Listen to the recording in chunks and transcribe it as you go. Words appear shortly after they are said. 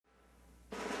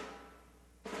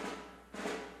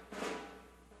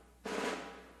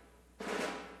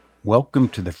Welcome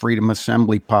to the Freedom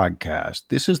Assembly podcast.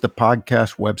 This is the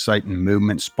podcast website and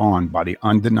movement spawned by the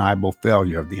undeniable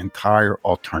failure of the entire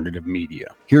alternative media.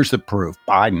 Here's the proof.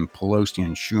 Biden, Pelosi,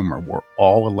 and Schumer were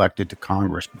all elected to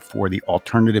Congress before the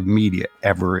alternative media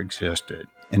ever existed.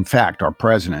 In fact, our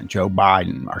president, Joe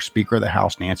Biden, our Speaker of the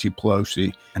House, Nancy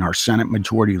Pelosi, and our Senate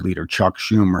Majority Leader, Chuck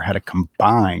Schumer, had a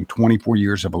combined 24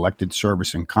 years of elected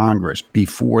service in Congress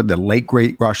before the late,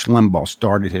 great Rush Limbaugh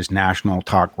started his national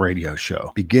talk radio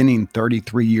show. Beginning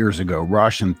 33 years ago,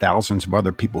 Rush and thousands of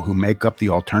other people who make up the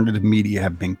alternative media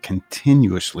have been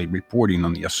continuously reporting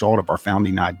on the assault of our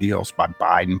founding ideals by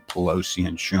Biden, Pelosi,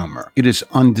 and Schumer. It is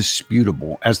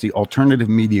undisputable. As the alternative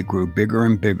media grew bigger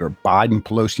and bigger, Biden,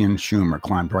 Pelosi, and Schumer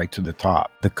climbed right to the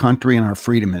top. The country and our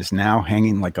freedom is now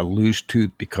hanging like a loose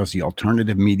tooth because the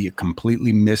alternative media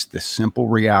completely missed the simple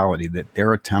reality that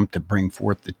their attempt to bring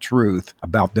forth the truth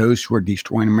about those who are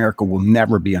destroying America will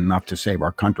never be enough to save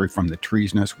our country from the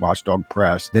treasonous watchdog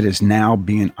press that is now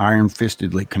being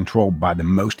iron-fistedly controlled by the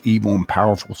most evil and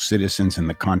powerful citizens in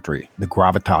the country, the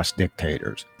gravitas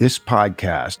dictators. This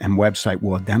podcast and website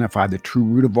will identify the true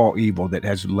root of all evil that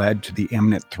has led to the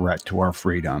imminent threat to our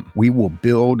freedom. We will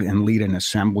build and lead an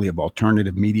assembly of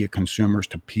alternative media consumers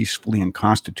to peacefully and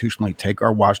constitutionally take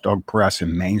our watchdog press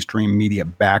and mainstream media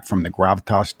back from the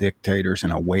gravitas dictators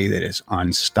in a way that is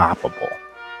unstoppable.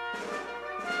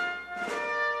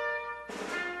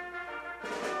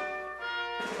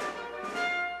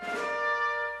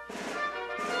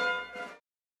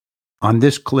 On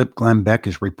this clip, Glenn Beck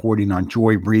is reporting on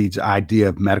Joy Reid's idea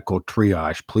of medical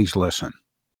triage. Please listen.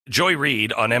 Joy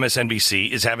Reid on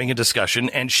MSNBC is having a discussion,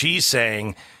 and she's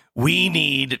saying we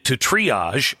need to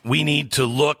triage. We need to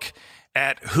look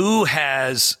at who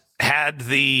has had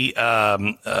the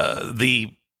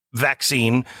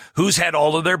vaccine, who's had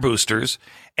all of their boosters,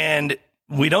 and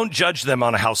we don't judge them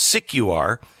on how sick you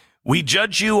are. We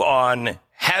judge you on,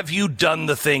 have you done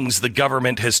the things the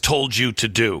government has told you to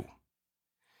do?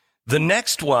 The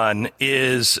next one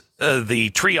is the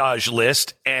triage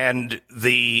list and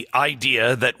the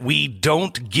idea that we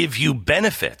don't give you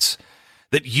benefits,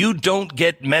 that you don't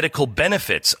get medical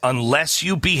benefits unless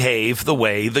you behave the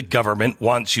way the government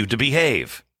wants you to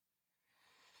behave.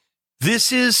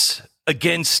 This is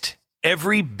against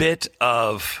every bit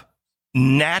of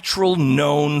natural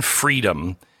known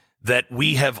freedom that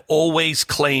we have always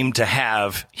claimed to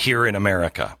have here in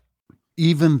America.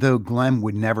 Even though Glenn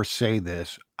would never say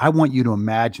this, I want you to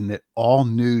imagine that all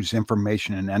news,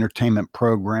 information, and entertainment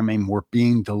programming were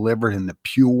being delivered in the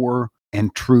pure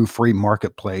and true free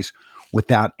marketplace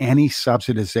without any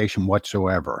subsidization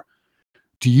whatsoever.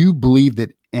 Do you believe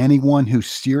that anyone who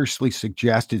seriously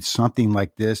suggested something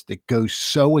like this that goes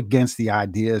so against the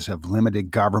ideas of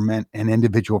limited government and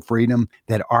individual freedom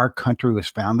that our country was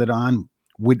founded on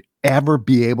would ever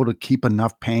be able to keep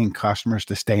enough paying customers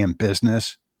to stay in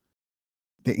business?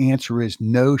 The answer is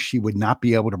no, she would not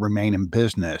be able to remain in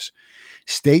business.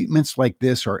 Statements like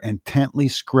this are intently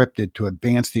scripted to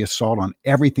advance the assault on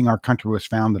everything our country was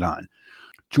founded on.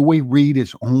 Joy Reid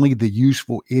is only the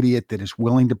useful idiot that is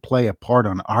willing to play a part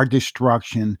on our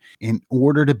destruction in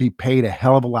order to be paid a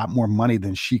hell of a lot more money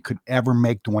than she could ever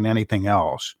make doing anything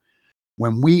else.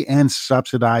 When we end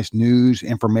subsidized news,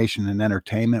 information, and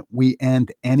entertainment, we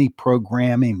end any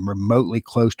programming remotely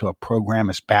close to a program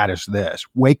as bad as this.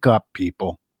 Wake up,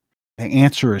 people. The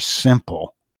answer is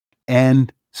simple.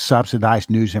 End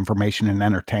subsidized news, information, and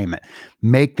entertainment.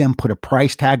 Make them put a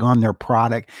price tag on their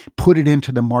product, put it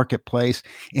into the marketplace,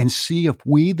 and see if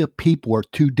we, the people, are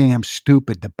too damn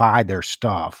stupid to buy their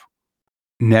stuff.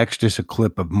 Next is a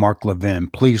clip of Mark Levin.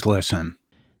 Please listen.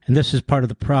 And this is part of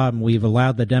the problem. We've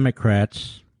allowed the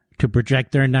Democrats to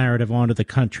project their narrative onto the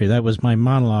country. That was my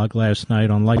monologue last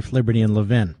night on Life, Liberty, and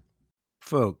Levin.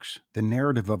 Folks, the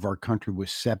narrative of our country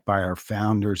was set by our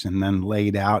founders and then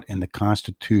laid out in the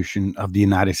Constitution of the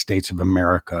United States of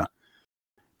America.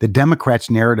 The Democrats'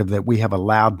 narrative that we have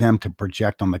allowed them to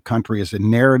project on the country is a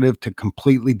narrative to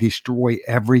completely destroy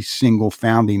every single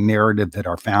founding narrative that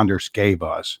our founders gave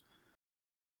us.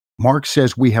 Mark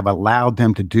says we have allowed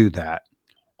them to do that.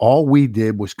 All we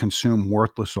did was consume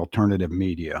worthless alternative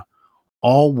media.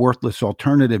 All worthless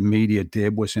alternative media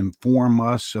did was inform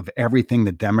us of everything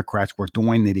the Democrats were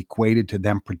doing that equated to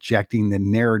them projecting the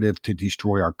narrative to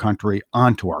destroy our country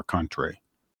onto our country.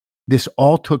 This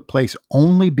all took place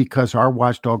only because our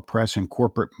watchdog press and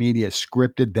corporate media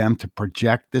scripted them to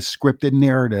project this scripted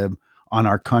narrative on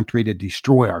our country to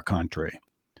destroy our country.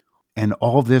 And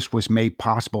all this was made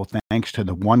possible thanks to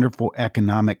the wonderful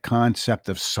economic concept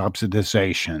of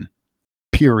subsidization.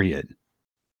 Period.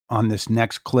 On this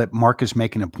next clip, Mark is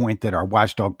making a point that our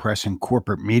watchdog press and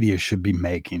corporate media should be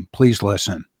making. Please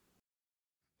listen.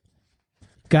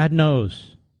 God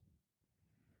knows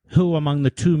who among the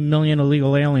 2 million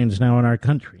illegal aliens now in our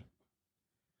country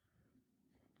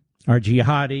are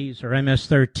jihadis or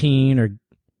MS-13 or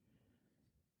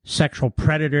sexual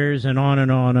predators and on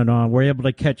and on and on. We're able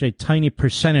to catch a tiny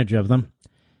percentage of them,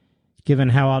 given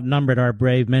how outnumbered our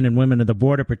brave men and women of the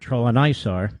Border Patrol and ICE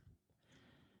are.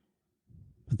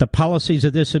 But the policies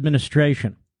of this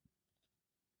administration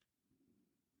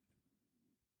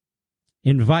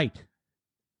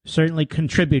certainly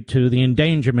contribute to the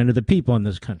endangerment of the people in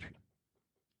this country.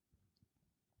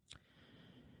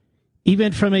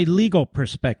 Even from a legal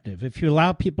perspective, if you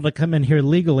allow people to come in here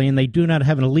legally and they do not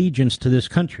have an allegiance to this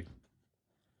country,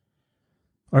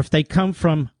 or if they come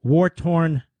from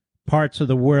war-torn parts of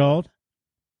the world,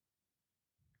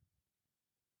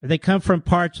 or they come from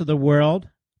parts of the world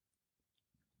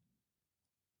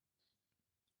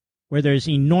where there's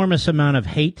enormous amount of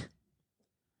hate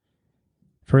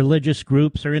for religious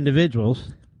groups or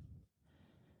individuals,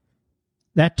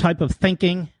 that type of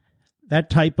thinking, that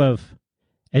type of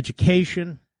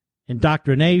education,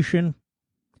 indoctrination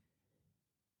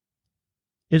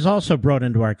is also brought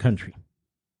into our country.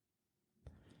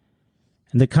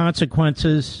 And the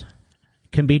consequences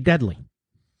can be deadly.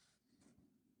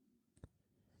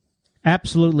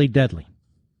 Absolutely deadly.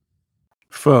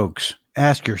 Folks,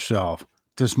 ask yourself,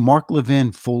 does Mark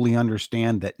Levin fully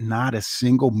understand that not a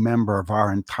single member of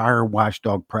our entire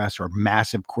watchdog press or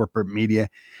massive corporate media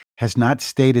has not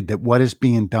stated that what is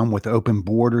being done with open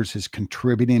borders is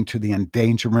contributing to the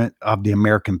endangerment of the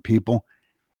American people?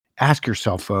 Ask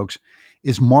yourself, folks,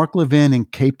 is Mark Levin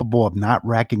incapable of not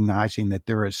recognizing that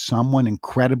there is someone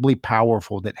incredibly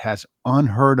powerful that has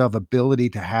unheard of ability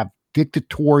to have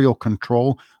dictatorial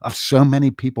control of so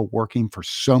many people working for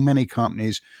so many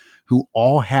companies who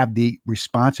all have the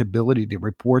responsibility to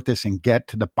report this and get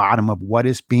to the bottom of what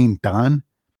is being done?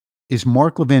 Is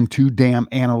Mark Levin too damn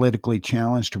analytically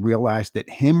challenged to realize that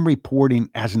him reporting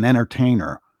as an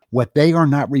entertainer, what they are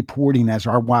not reporting as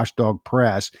our watchdog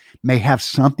press, may have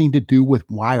something to do with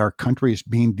why our country is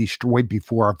being destroyed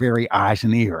before our very eyes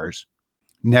and ears?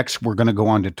 Next, we're going to go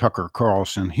on to Tucker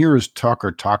Carlson. Here is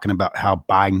Tucker talking about how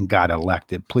Biden got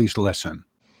elected. Please listen.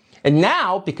 And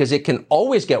now, because it can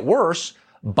always get worse,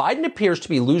 Biden appears to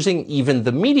be losing even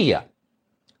the media.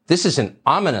 This is an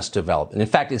ominous development. In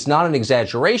fact, it's not an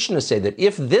exaggeration to say that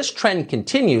if this trend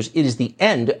continues, it is the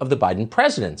end of the Biden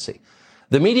presidency.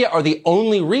 The media are the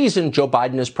only reason Joe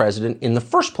Biden is president in the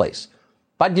first place.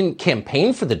 Biden didn't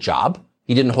campaign for the job.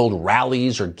 He didn't hold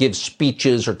rallies or give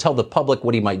speeches or tell the public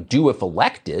what he might do if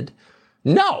elected.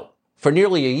 No, for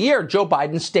nearly a year, Joe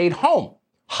Biden stayed home,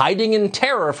 hiding in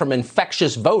terror from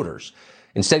infectious voters.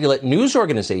 Instead, he let news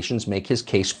organizations make his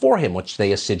case for him, which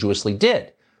they assiduously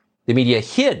did. The media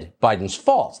hid Biden's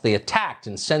faults. They attacked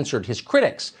and censored his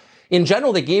critics. In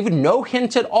general, they gave no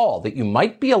hint at all that you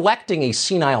might be electing a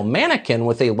senile mannequin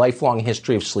with a lifelong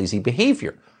history of sleazy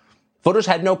behavior. Voters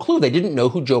had no clue. They didn't know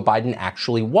who Joe Biden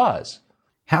actually was.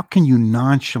 How can you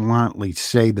nonchalantly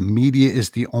say the media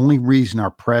is the only reason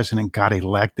our president got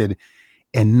elected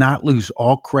and not lose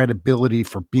all credibility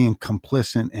for being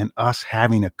complicit in us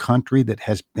having a country that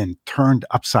has been turned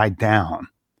upside down?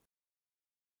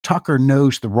 Tucker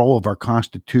knows the role of our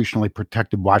constitutionally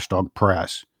protected watchdog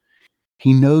press.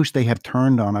 He knows they have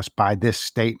turned on us by this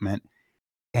statement,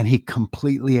 and he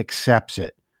completely accepts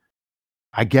it.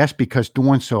 I guess because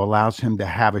doing so allows him to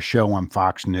have a show on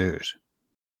Fox News.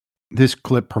 This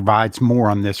clip provides more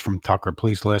on this from Tucker.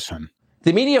 Please listen.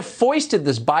 The media foisted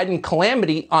this Biden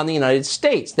calamity on the United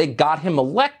States. They got him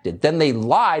elected. Then they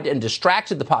lied and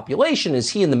distracted the population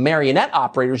as he and the marionette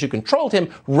operators who controlled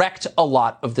him wrecked a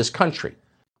lot of this country.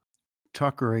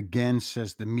 Tucker again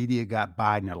says the media got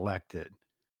Biden elected.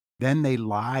 Then they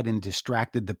lied and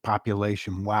distracted the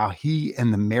population while he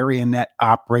and the marionette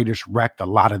operators wrecked a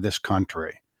lot of this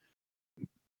country.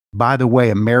 By the way,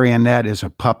 a marionette is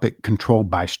a puppet controlled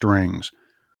by strings.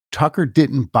 Tucker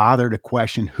didn't bother to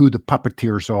question who the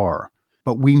puppeteers are,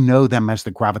 but we know them as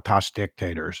the gravitas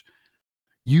dictators.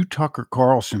 You Tucker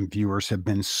Carlson viewers have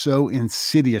been so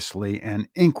insidiously and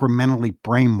incrementally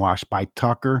brainwashed by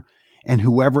Tucker and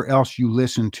whoever else you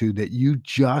listen to that you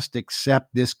just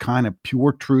accept this kind of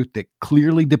pure truth that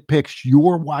clearly depicts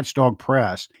your watchdog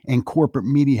press and corporate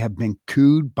media have been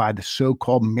cooed by the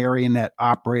so-called marionette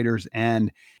operators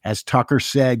and, as Tucker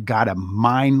said, got a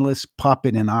mindless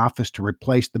puppet in office to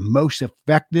replace the most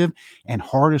effective and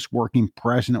hardest working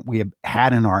president we have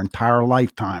had in our entire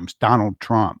lifetimes, Donald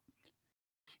Trump.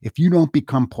 If you don't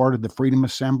become part of the Freedom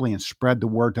Assembly and spread the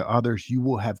word to others, you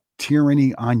will have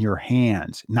tyranny on your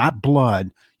hands. Not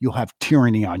blood, you'll have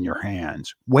tyranny on your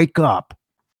hands. Wake up.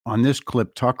 On this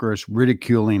clip, Tucker is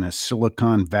ridiculing a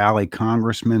Silicon Valley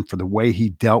congressman for the way he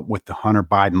dealt with the Hunter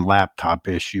Biden laptop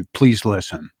issue. Please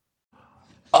listen.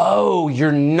 Oh,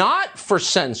 you're not for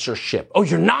censorship. Oh,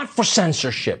 you're not for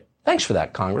censorship. Thanks for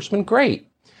that, Congressman. Great.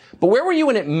 But where were you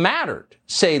when it mattered?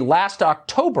 Say last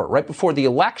October, right before the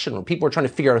election, when people were trying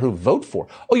to figure out who to vote for.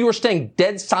 Oh, you were staying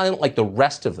dead silent like the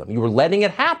rest of them. You were letting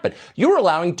it happen. You were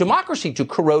allowing democracy to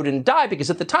corrode and die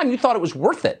because at the time you thought it was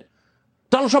worth it.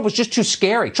 Donald Trump was just too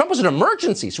scary. Trump was an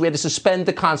emergency, so we had to suspend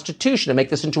the Constitution to make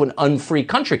this into an unfree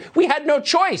country. We had no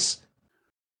choice.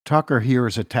 Tucker here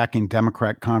is attacking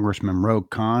Democrat Congressman Ro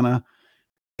Khanna,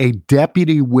 a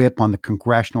deputy whip on the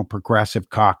Congressional Progressive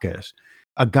Caucus,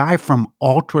 a guy from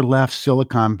ultra-left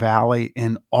Silicon Valley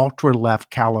and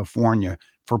ultra-left California,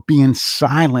 for being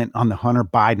silent on the Hunter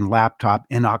Biden laptop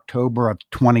in October of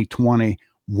 2020,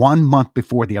 1 month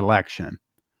before the election.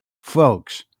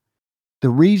 Folks, the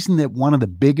reason that one of the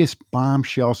biggest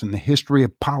bombshells in the history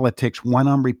of politics went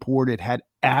unreported had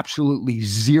absolutely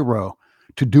zero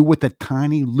to do with a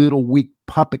tiny little weak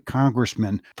puppet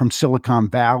congressman from Silicon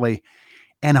Valley,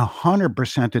 and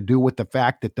 100% to do with the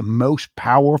fact that the most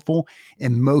powerful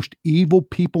and most evil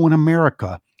people in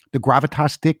America, the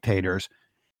gravitas dictators,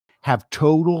 have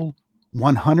total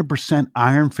 100%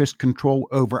 iron fist control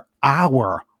over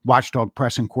our watchdog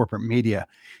press and corporate media.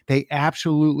 They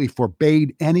absolutely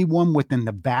forbade anyone within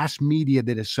the vast media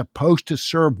that is supposed to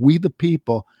serve we the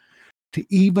people to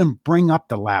even bring up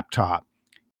the laptop.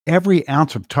 Every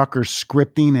ounce of Tucker's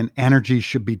scripting and energy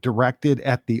should be directed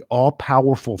at the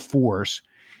all-powerful force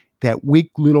that weak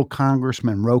little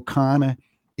Congressman Ro Khanna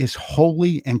is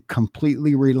wholly and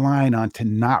completely relying on to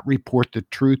not report the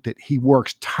truth that he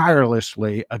works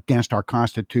tirelessly against our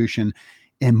Constitution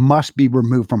and must be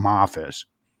removed from office.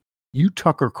 You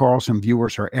Tucker Carlson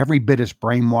viewers are every bit as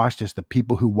brainwashed as the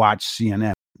people who watch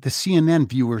CNN. The CNN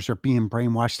viewers are being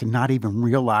brainwashed to not even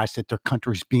realize that their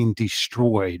country's being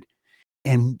destroyed.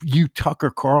 And you Tucker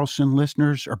Carlson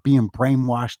listeners are being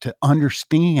brainwashed to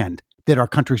understand that our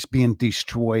country's being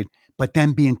destroyed, but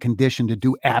then being conditioned to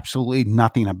do absolutely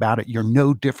nothing about it. You're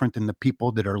no different than the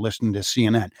people that are listening to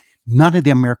CNN. None of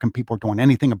the American people are doing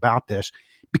anything about this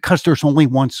because there's only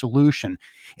one solution,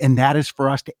 and that is for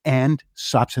us to end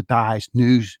subsidized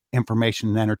news, information,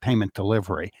 and entertainment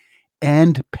delivery,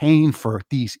 end paying for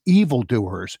these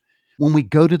evildoers when we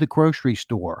go to the grocery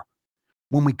store,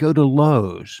 when we go to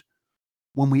Lowe's,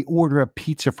 when we order a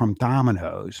pizza from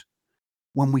Domino's,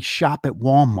 when we shop at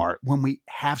Walmart, when we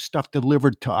have stuff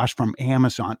delivered to us from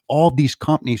Amazon, all these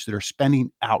companies that are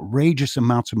spending outrageous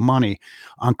amounts of money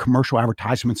on commercial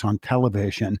advertisements on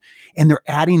television, and they're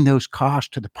adding those costs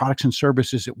to the products and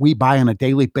services that we buy on a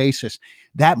daily basis.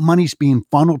 That money's being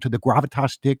funneled to the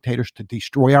gravitas dictators to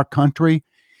destroy our country.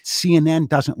 CNN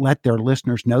doesn't let their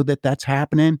listeners know that that's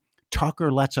happening.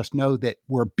 Tucker lets us know that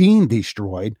we're being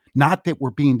destroyed, not that we're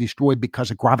being destroyed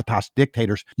because of gravitas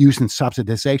dictators using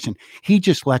subsidization. He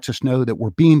just lets us know that we're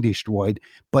being destroyed,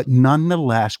 but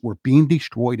nonetheless, we're being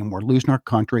destroyed and we're losing our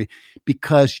country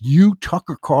because you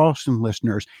Tucker Carlson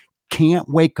listeners can't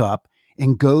wake up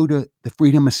and go to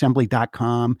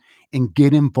thefreedomassembly.com and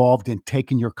get involved in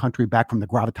taking your country back from the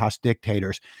gravitas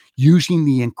dictators using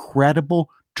the incredible,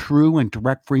 true, and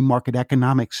direct free market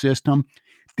economic system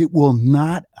that will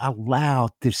not allow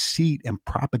deceit and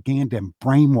propaganda and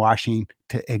brainwashing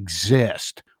to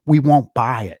exist. We won't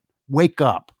buy it. Wake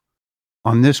up.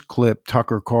 On this clip,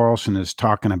 Tucker Carlson is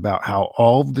talking about how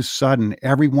all of a sudden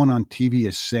everyone on TV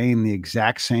is saying the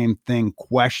exact same thing,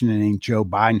 questioning Joe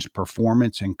Biden's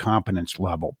performance and competence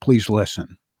level. Please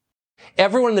listen.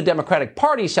 Everyone in the Democratic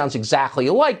Party sounds exactly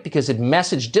alike because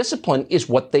message discipline is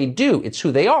what they do. It's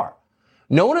who they are.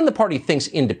 No one in the party thinks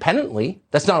independently.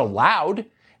 That's not allowed.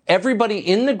 Everybody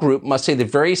in the group must say the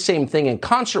very same thing in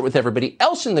concert with everybody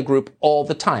else in the group all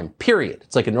the time, period.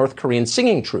 It's like a North Korean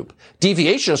singing troupe.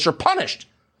 Deviationists are punished.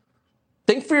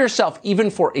 Think for yourself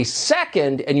even for a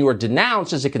second, and you are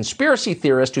denounced as a conspiracy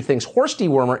theorist who thinks horse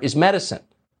dewormer is medicine.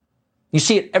 You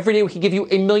see it every day. We can give you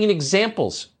a million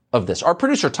examples of this. Our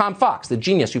producer, Tom Fox, the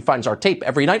genius who finds our tape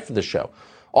every night for the show,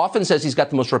 often says he's got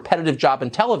the most repetitive job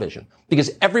in television because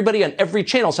everybody on every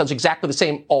channel sounds exactly the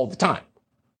same all the time.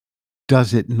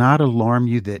 Does it not alarm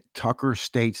you that Tucker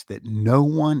states that no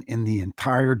one in the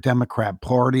entire Democrat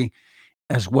Party,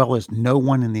 as well as no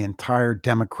one in the entire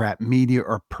Democrat media,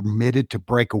 are permitted to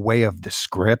break away of the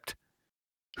script?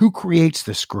 Who creates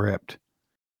the script?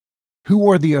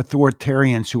 Who are the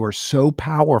authoritarians who are so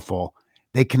powerful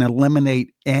they can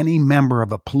eliminate any member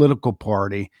of a political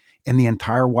party in the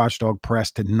entire watchdog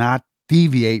press to not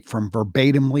deviate from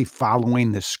verbatimly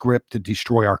following the script to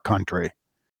destroy our country?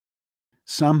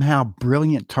 Somehow,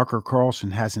 brilliant Tucker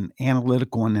Carlson has an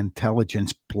analytical and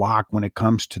intelligence block when it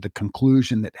comes to the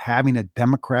conclusion that having a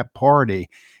Democrat Party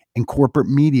and corporate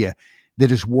media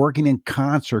that is working in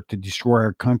concert to destroy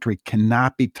our country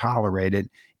cannot be tolerated,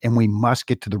 and we must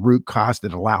get to the root cause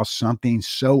that allows something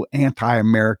so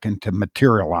anti-American to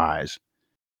materialize.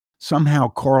 Somehow,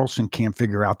 Carlson can't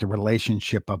figure out the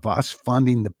relationship of us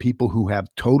funding the people who have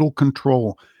total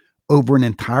control over an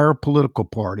entire political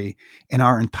party and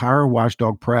our entire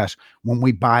watchdog press when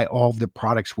we buy all of the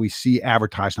products we see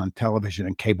advertised on television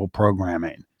and cable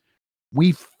programming.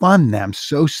 We fund them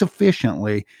so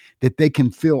sufficiently that they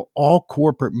can fill all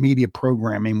corporate media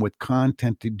programming with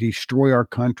content to destroy our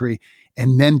country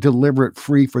and then deliver it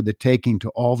free for the taking to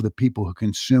all of the people who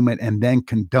consume it and then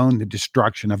condone the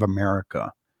destruction of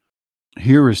America.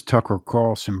 Here is Tucker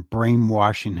Carlson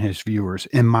brainwashing his viewers,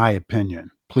 in my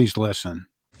opinion. Please listen.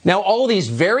 Now, all these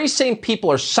very same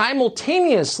people are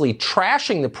simultaneously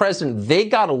trashing the president they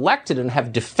got elected and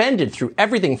have defended through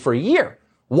everything for a year.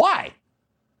 Why?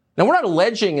 Now, we're not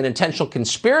alleging an intentional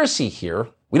conspiracy here.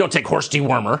 We don't take horse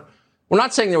dewormer. We're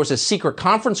not saying there was a secret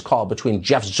conference call between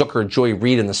Jeff Zucker, Joy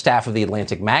Reid, and the staff of the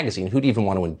Atlantic magazine. Who'd even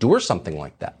want to endure something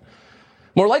like that?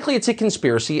 More likely, it's a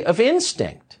conspiracy of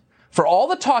instinct. For all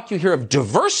the talk you hear of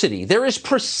diversity, there is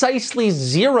precisely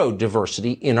zero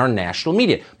diversity in our national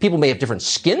media. People may have different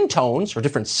skin tones or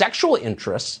different sexual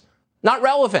interests. Not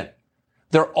relevant.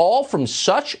 They're all from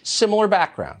such similar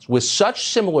backgrounds, with such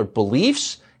similar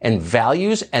beliefs and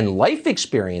values and life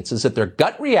experiences that their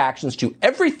gut reactions to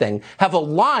everything have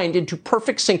aligned into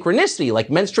perfect synchronicity, like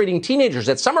menstruating teenagers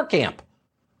at summer camp.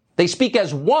 They speak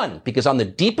as one because on the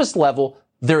deepest level,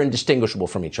 they're indistinguishable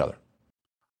from each other.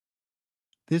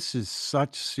 This is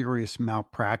such serious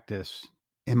malpractice,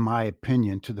 in my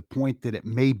opinion, to the point that it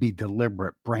may be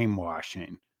deliberate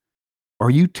brainwashing. Are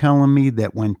you telling me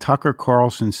that when Tucker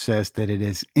Carlson says that it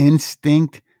is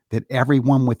instinct that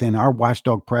everyone within our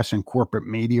watchdog press and corporate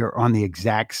media are on the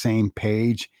exact same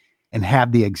page and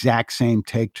have the exact same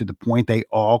take to the point they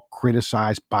all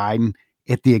criticize Biden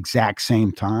at the exact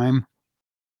same time?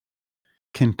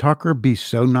 Can Tucker be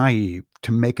so naive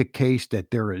to make a case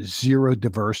that there is zero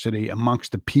diversity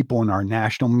amongst the people in our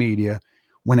national media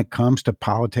when it comes to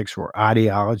politics or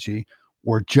ideology,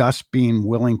 or just being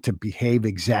willing to behave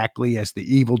exactly as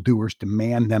the evildoers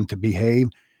demand them to behave?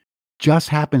 Just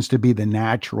happens to be the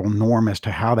natural norm as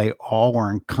to how they all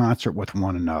are in concert with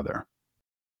one another.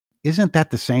 Isn't that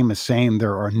the same as saying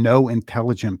there are no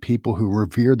intelligent people who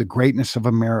revere the greatness of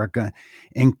America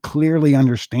and clearly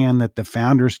understand that the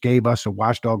founders gave us a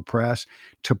watchdog press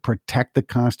to protect the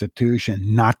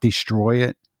Constitution, not destroy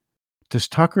it? Does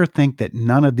Tucker think that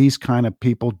none of these kind of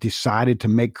people decided to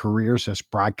make careers as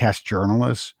broadcast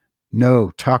journalists?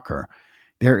 No, Tucker.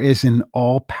 There is an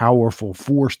all-powerful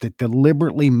force that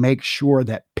deliberately makes sure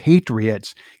that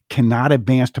patriots cannot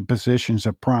advance to positions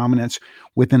of prominence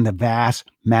within the vast,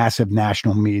 massive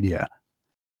national media.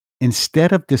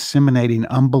 Instead of disseminating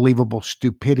unbelievable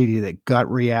stupidity that gut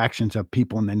reactions of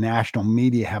people in the national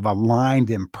media have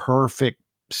aligned in perfect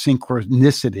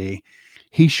synchronicity,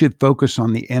 he should focus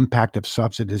on the impact of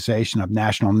subsidization of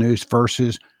national news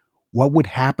versus what would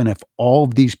happen if all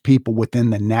of these people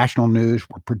within the national news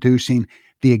were producing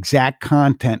the exact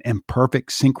content in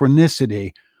perfect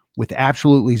synchronicity with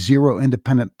absolutely zero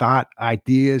independent thought,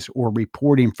 ideas, or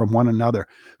reporting from one another.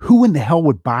 Who in the hell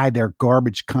would buy their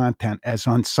garbage content as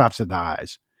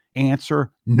unsubsidized?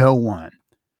 Answer: no one.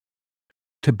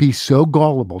 To be so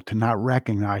gullible to not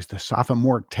recognize the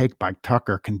sophomoric take by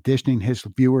Tucker, conditioning his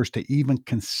viewers to even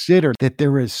consider that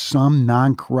there is some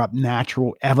non-corrupt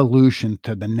natural evolution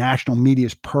to the national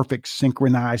media's perfect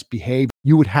synchronized behavior,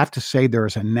 you would have to say there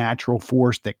is a natural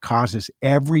force that causes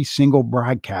every single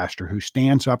broadcaster who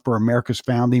stands up for America's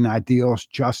founding ideals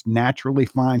just naturally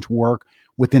finds work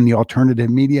within the alternative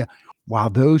media,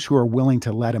 while those who are willing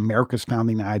to let America's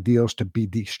founding ideals to be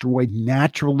destroyed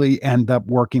naturally end up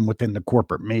working within the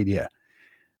corporate media.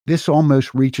 This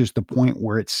almost reaches the point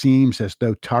where it seems as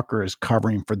though Tucker is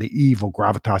covering for the evil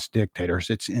gravitas dictators.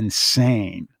 It's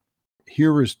insane.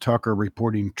 Here is Tucker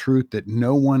reporting truth that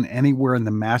no one anywhere in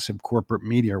the massive corporate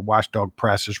media or watchdog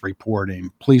press is reporting.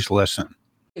 Please listen.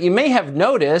 You may have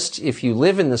noticed, if you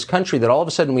live in this country, that all of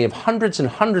a sudden we have hundreds and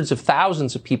hundreds of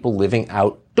thousands of people living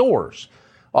outdoors,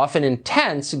 often in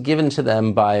tents given to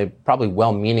them by probably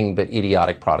well-meaning but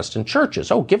idiotic Protestant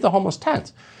churches. Oh, give the homeless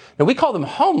tents. Now, we call them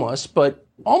homeless, but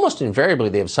almost invariably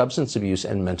they have substance abuse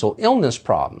and mental illness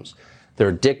problems. They're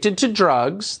addicted to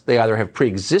drugs. They either have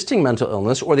pre-existing mental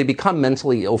illness or they become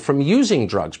mentally ill from using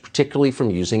drugs, particularly from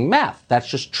using meth. That's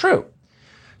just true.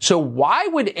 So why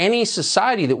would any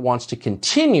society that wants to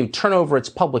continue turn over its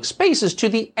public spaces to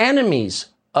the enemies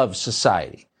of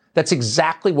society? That's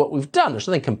exactly what we've done. There's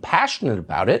nothing compassionate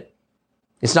about it.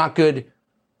 It's not good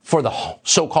for the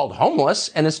so-called homeless,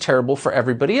 and it's terrible for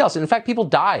everybody else. And in fact, people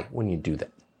die when you do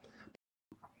that.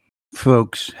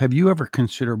 Folks, have you ever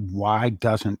considered why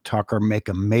doesn't Tucker make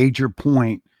a major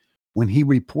point when he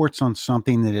reports on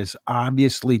something that is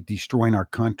obviously destroying our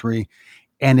country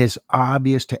and is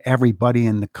obvious to everybody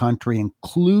in the country,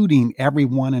 including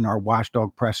everyone in our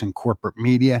watchdog press and corporate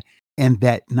media, and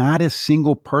that not a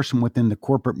single person within the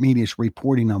corporate media is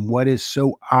reporting on what is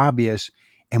so obvious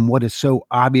and what is so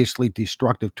obviously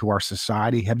destructive to our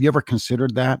society? Have you ever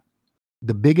considered that?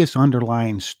 The biggest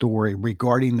underlying story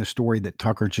regarding the story that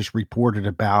Tucker just reported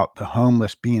about the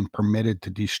homeless being permitted to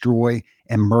destroy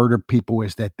and murder people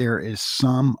is that there is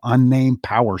some unnamed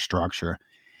power structure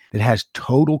that has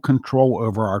total control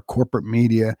over our corporate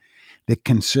media that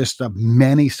consists of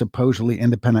many supposedly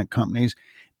independent companies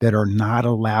that are not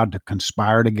allowed to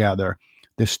conspire together.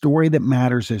 The story that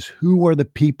matters is who are the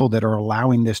people that are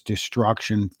allowing this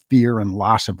destruction, fear, and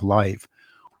loss of life?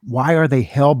 Why are they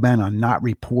hell-bent on not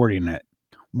reporting it?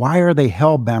 Why are they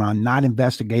hell-bent on not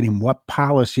investigating what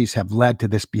policies have led to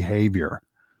this behavior?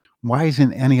 Why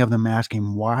isn't any of them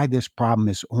asking why this problem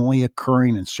is only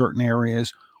occurring in certain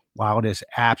areas while it is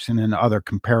absent in other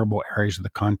comparable areas of the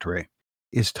country?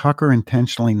 Is Tucker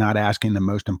intentionally not asking the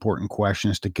most important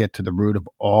questions to get to the root of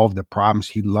all of the problems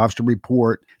he loves to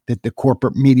report that the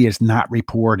corporate media is not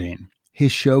reporting?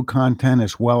 His show content,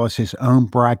 as well as his own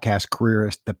broadcast career,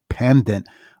 is dependent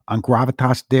on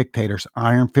gravitas dictators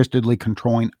iron-fistedly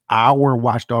controlling our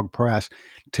watchdog press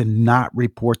to not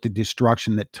report the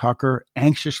destruction that Tucker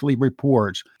anxiously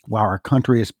reports while our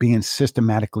country is being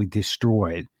systematically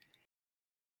destroyed.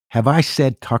 Have I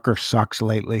said Tucker sucks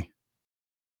lately?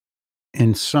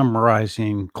 In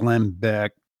summarizing Glenn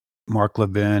Beck, Mark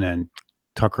Levin, and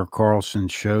Tucker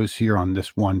Carlson's shows here on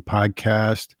this one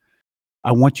podcast,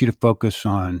 I want you to focus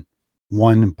on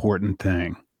one important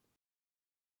thing.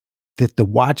 That the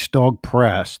watchdog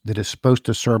press that is supposed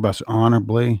to serve us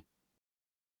honorably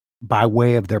by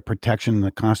way of their protection in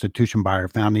the Constitution by our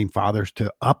founding fathers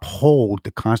to uphold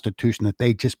the Constitution that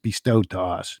they just bestowed to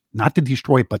us, not to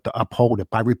destroy it, but to uphold it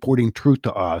by reporting truth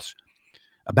to us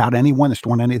about anyone that's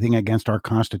doing anything against our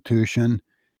Constitution,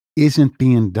 isn't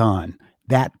being done.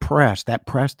 That press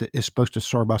that is supposed to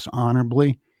serve us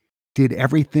honorably, did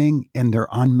everything in their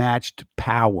unmatched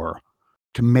power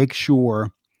to make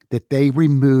sure that they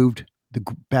removed the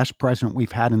best president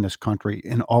we've had in this country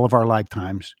in all of our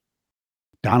lifetimes,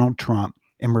 Donald Trump,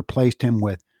 and replaced him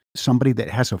with somebody that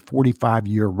has a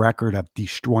 45-year record of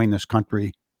destroying this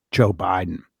country, Joe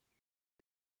Biden.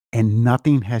 And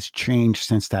nothing has changed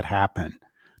since that happened.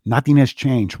 Nothing has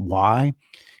changed. Why?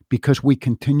 Because we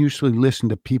continuously listen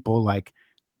to people like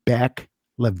Beck,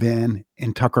 Levin,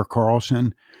 and Tucker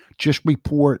Carlson just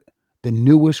report the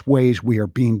newest ways we are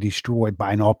being destroyed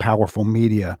by an all-powerful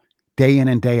media day in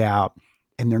and day out,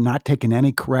 and they're not taking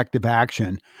any corrective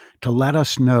action to let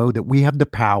us know that we have the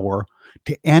power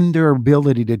to end their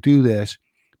ability to do this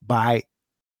by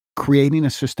creating a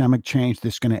systemic change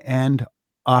that's going to end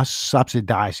us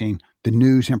subsidizing the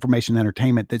news, information,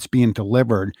 entertainment that's being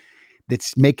delivered,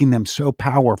 that's making them so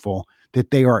powerful that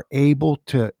they are able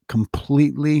to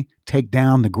completely take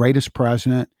down the greatest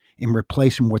president and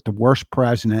replace him with the worst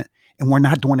president, and we're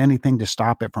not doing anything to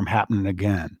stop it from happening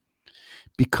again.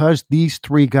 Because these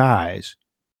three guys,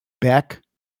 Beck,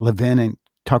 Levin, and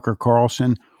Tucker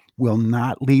Carlson, will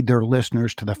not lead their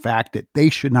listeners to the fact that they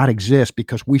should not exist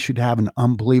because we should have an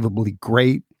unbelievably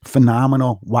great,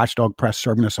 phenomenal watchdog press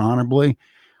serving us honorably,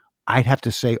 I'd have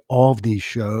to say all of these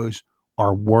shows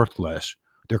are worthless.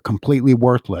 They're completely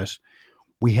worthless.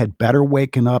 We had better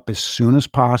waken up as soon as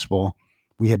possible.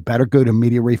 We had better go to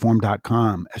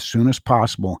mediareform.com as soon as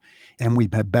possible. And we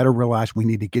had better realize we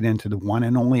need to get into the one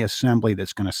and only assembly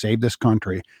that's going to save this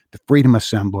country, the Freedom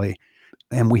Assembly.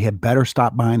 And we had better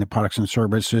stop buying the products and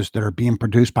services that are being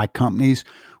produced by companies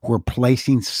who are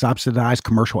placing subsidized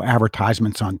commercial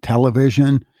advertisements on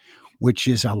television, which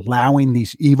is allowing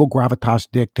these evil gravitas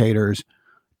dictators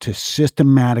to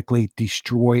systematically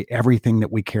destroy everything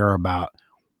that we care about.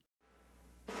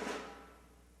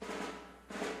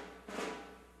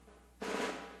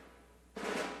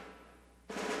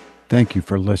 Thank you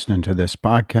for listening to this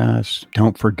podcast.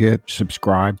 Don't forget,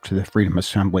 subscribe to the Freedom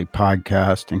Assembly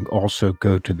podcast, and also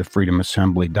go to the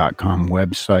freedomassembly.com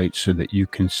website so that you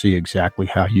can see exactly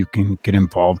how you can get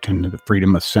involved in the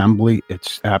Freedom Assembly.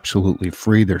 It's absolutely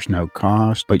free. There's no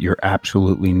cost, but you're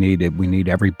absolutely needed. We need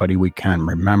everybody we can.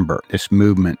 Remember, this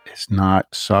movement is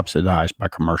not subsidized by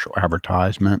commercial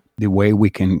advertisement. The way we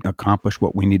can accomplish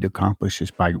what we need to accomplish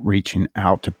is by reaching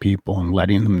out to people and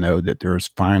letting them know that there's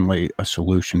finally a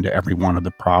solution to every one of the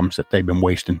problems that they've been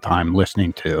wasting time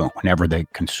listening to whenever they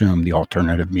consume the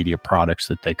alternative media products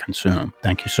that they consume.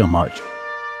 Thank you so much.